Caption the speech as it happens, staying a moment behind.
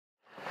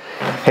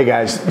Hey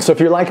guys, so if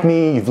you're like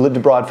me, you've lived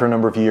abroad for a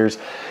number of years,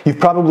 you've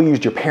probably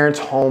used your parents'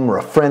 home or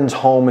a friend's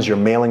home as your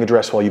mailing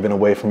address while you've been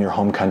away from your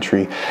home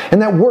country.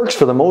 And that works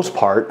for the most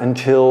part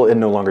until it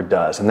no longer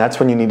does. And that's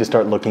when you need to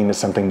start looking into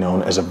something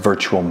known as a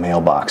virtual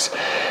mailbox.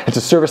 It's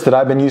a service that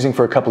I've been using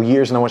for a couple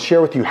years, and I want to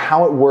share with you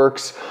how it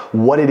works,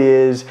 what it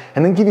is,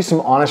 and then give you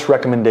some honest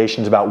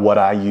recommendations about what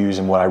I use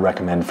and what I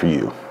recommend for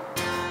you.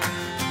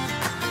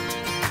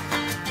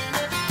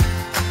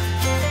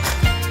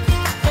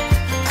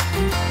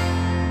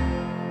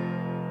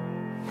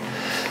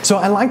 So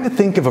I like to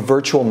think of a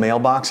virtual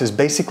mailbox as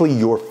basically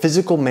your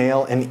physical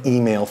mail and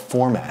email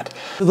format.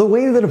 The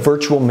way that a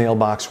virtual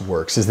mailbox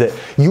works is that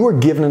you are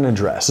given an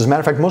address. As a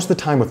matter of fact, most of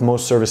the time with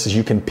most services,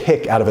 you can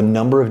pick out of a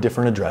number of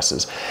different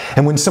addresses.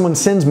 And when someone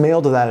sends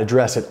mail to that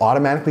address, it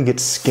automatically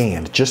gets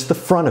scanned, just the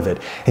front of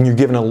it, and you're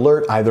given an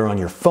alert either on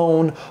your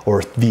phone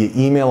or via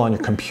email on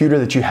your computer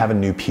that you have a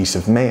new piece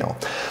of mail.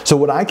 So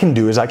what I can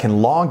do is I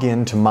can log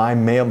into my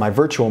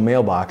virtual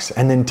mailbox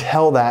and then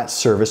tell that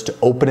service to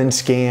open and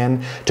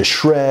scan, to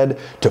shred,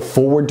 to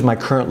forward to my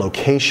current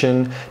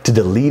location, to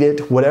delete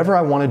it, whatever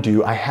I want to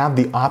do. I have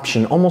the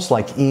option, almost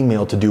like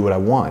email, to do what I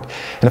want.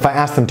 And if I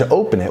ask them to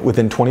open it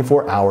within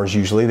 24 hours,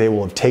 usually they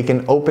will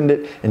have opened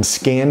it and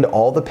scanned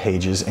all the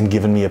pages and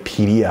given me a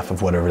PDF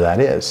of whatever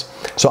that is.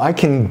 So I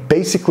can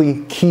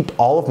basically keep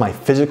all of my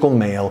physical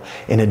mail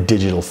in a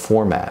digital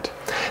format.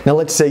 Now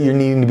let's say you're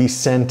needing to be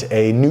sent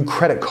a new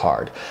credit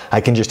card. I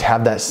can just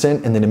have that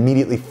sent and then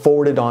immediately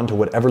forward it on to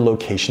whatever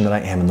location that I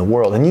am in the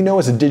world. And you know,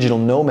 as a digital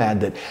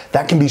nomad,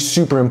 that can be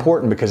super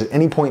important because at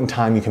any point in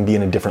time you can be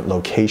in a different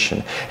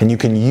location and you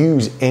can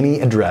use any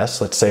address,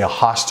 let's say a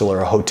hostel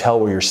or a hotel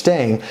where you're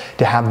staying,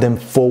 to have them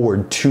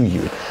forward to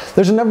you.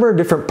 There's a number of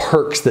different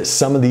perks that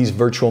some of these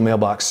virtual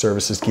mailbox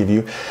services give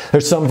you.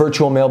 There's some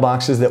virtual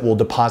mailboxes that will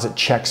deposit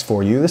checks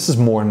for you. This is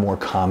more and more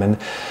common.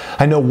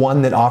 I know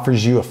one that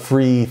offers you a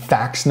free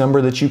fax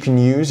number that you can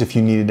use if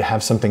you needed to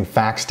have something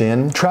faxed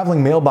in.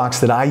 Traveling mailbox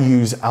that I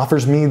use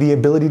offers me the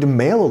ability to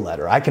mail a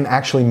letter. I can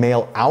actually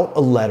mail out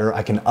a letter,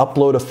 I can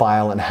upload a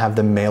file and have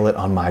them mail it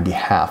on my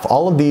behalf.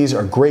 All of these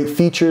are great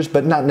features,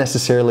 but not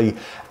necessarily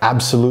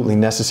absolutely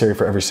necessary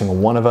for every single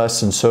one of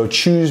us, and so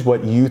choose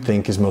what you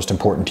think is most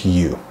important to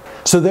you.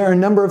 So there are a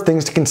number of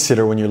things to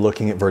consider when you're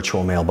looking at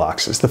virtual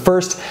mailboxes. The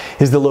first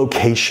is the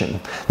location.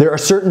 There are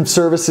certain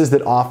services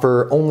that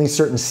offer only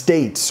certain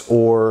states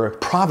or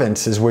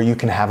provinces where you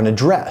can have an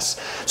address.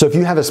 So if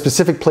you have a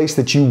specific place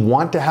that you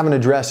want to have an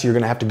address, you're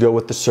going to have to go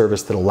with the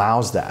service that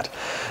allows that.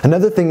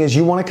 Another thing is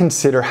you want to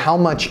consider how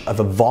much of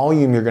a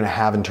volume you're going to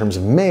have in terms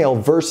of mail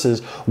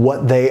versus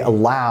what they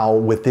allow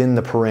within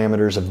the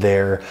parameters of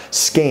their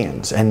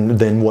scans, and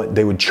then what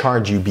they would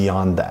charge you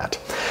beyond that.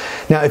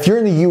 Now, if you're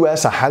in the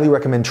US, I highly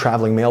recommend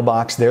Traveling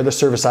Mailbox. They're the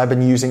service I've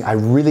been using. I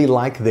really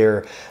like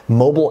their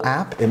mobile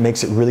app. It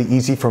makes it really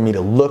easy for me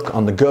to look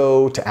on the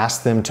go, to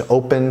ask them to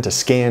open, to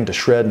scan, to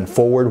shred, and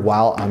forward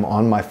while I'm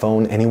on my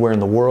phone anywhere in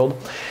the world.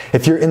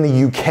 If you're in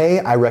the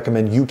UK, I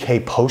recommend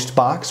UK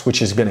Postbox, which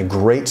has been a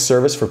great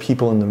service for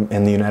people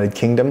in the United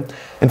Kingdom.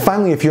 And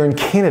finally, if you're in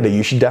Canada,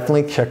 you should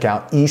definitely check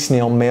out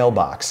eSnail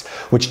Mailbox,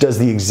 which does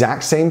the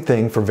exact same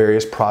thing for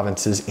various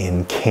provinces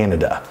in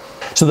Canada.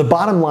 So the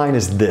bottom line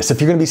is this: if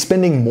you're going to be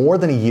spending more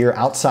than a year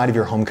outside of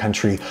your home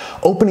country,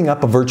 opening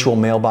up a virtual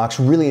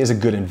mailbox really is a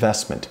good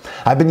investment.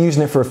 I've been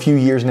using it for a few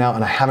years now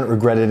and I haven't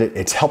regretted it.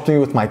 It's helped me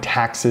with my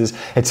taxes.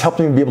 It's helped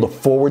me be able to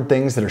forward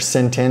things that are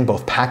sent in,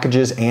 both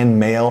packages and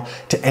mail,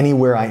 to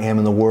anywhere I am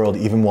in the world,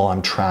 even while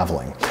I'm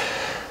traveling.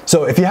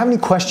 So if you have any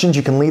questions,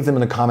 you can leave them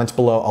in the comments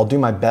below. I'll do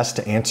my best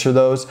to answer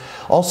those.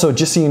 Also,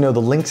 just so you know,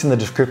 the links in the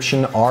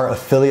description are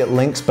affiliate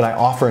links, but I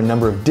offer a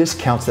number of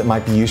discounts that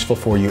might be useful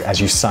for you as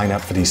you sign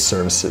up for these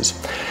services.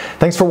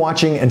 Thanks for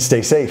watching and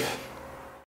stay safe.